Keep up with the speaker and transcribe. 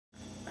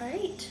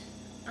Alright,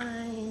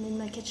 I'm in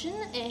my kitchen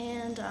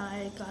and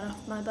I got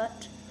off my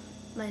butt,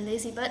 my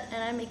lazy butt,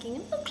 and I'm making a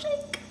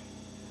milkshake.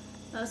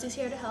 Mosey's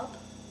here to help,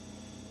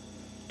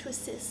 to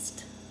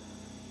assist,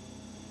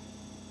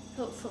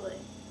 hopefully.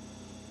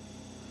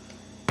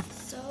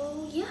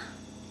 So yeah,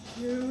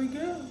 here we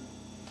go.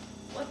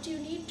 What do you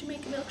need to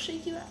make a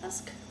milkshake, you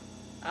ask?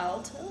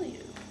 I'll tell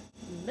you.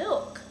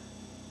 Milk,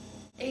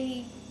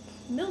 a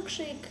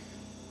milkshake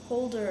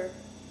holder,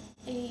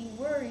 a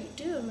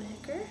worry-do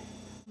maker,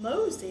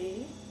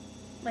 Mosey.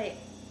 Wait,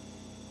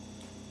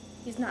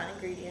 he's not an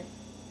ingredient.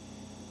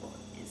 Or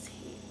is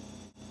he?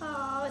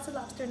 Oh, it's a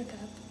lobster in a cup.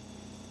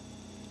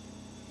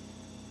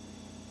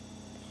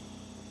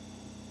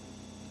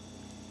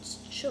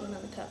 Just chilling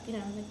in the cup, you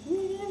know,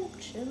 like,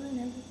 chilling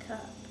in the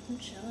cup, I'm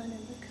chilling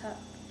in the cup.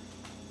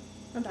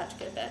 I'm about to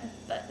go to bed,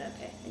 but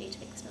okay, I need to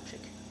make this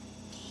milkshake.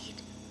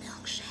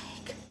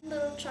 Milkshake.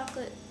 Little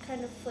chocolate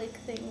kind of flake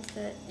things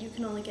that you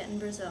can only get in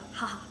Brazil.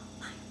 Haha.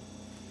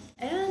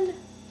 And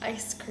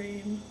ice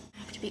cream. I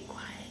have to be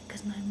quiet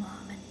because my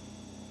mom and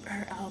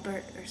her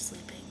Albert are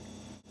sleeping.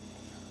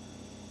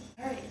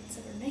 Alright,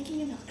 so we're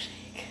making a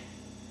milkshake.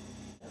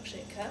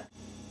 Milkshake cup.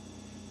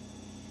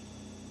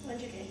 When'd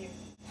you get here?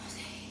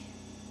 Mosey.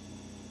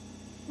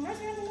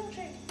 Mosey wants a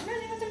milkshake.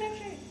 Mosey wants a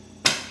milkshake.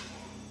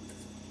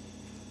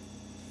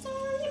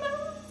 Sorry,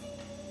 Mosey.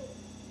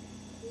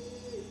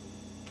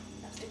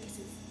 Lobster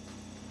kisses.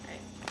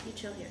 Alright, you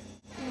chill here.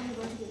 I'm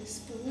going to get a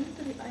spoon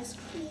for the ice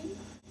cream.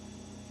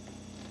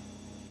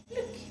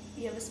 Look,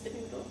 you have a spoon.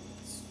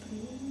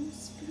 Spoon,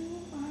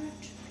 spoon,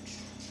 arch.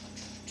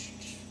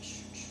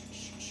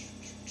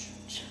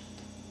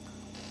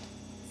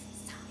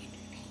 So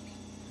entertaining.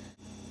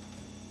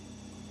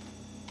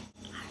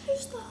 I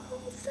used the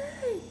whole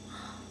thing.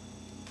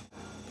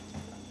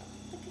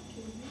 Look at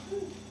you.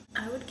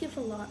 I would give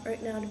a lot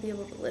right now to be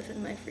able to live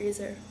in my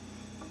freezer.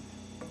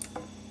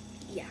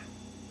 Yeah.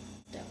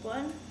 Step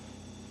one,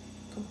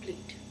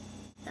 complete.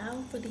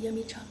 Now for the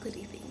yummy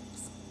chocolatey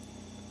things.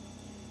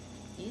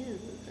 Ew,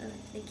 I'm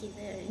thinking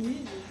there.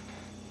 Ew.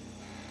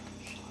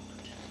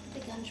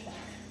 Big hunchback.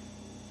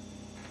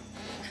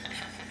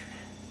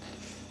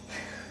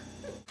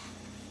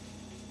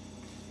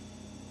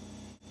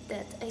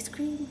 That's ice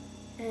cream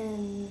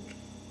and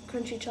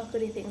crunchy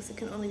chocolatey things that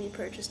can only be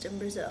purchased in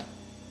Brazil.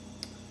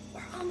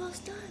 We're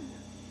almost done.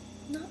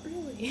 Not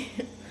really.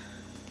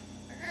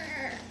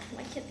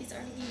 Why can't these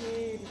already be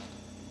made?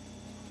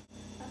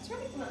 That's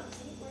right,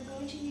 Mosey. We're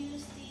going to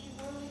use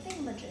the whirly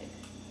thingamajig.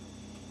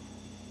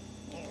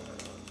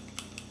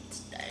 It's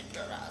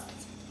dangerous.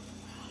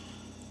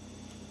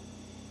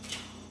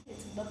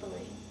 It's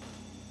bubbling.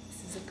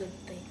 This is a good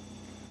thing.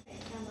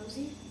 Right, now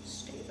Mosey,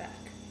 stay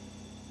back.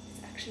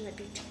 This actually might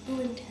be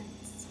too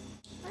intense.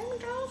 I'm a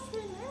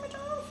dolphin! I'm a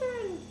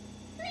dolphin!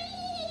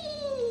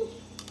 Whee!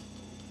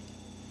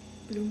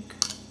 Blunk.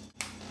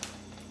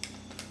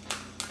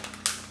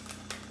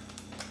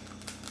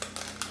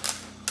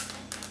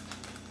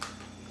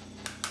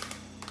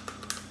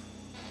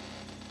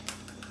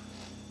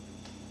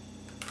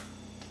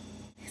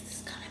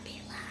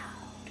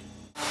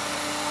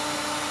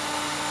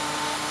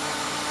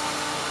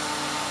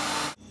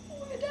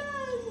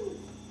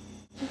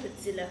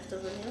 The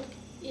leftover milk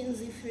in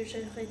the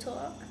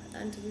refrigerator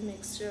and we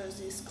make sure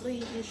the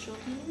screen is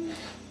shortened.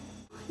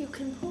 You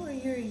can pour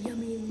your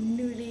yummy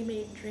newly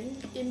made drink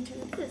into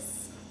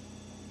this.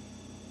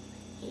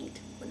 I hate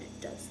when it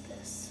does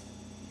this.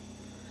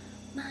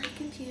 My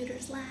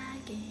computer's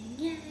lagging,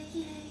 yay,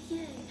 yay,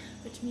 yay,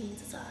 which means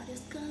this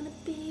audio's gonna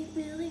be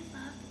really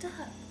fucked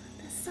up.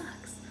 This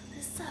sucks,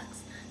 this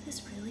sucks,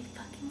 this really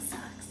fucking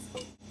sucks.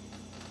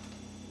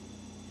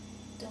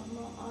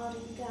 Domo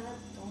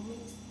arigato,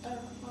 Mr.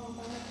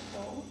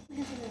 Roboto.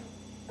 Man's with it.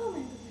 Oh,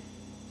 man's with it.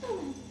 Oh,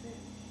 man's with it.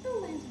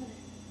 Oh, man's with it.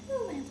 Oh,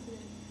 man's with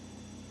it.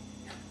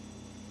 No.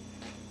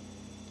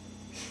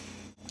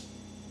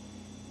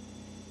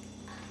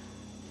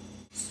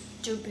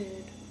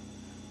 Stupid.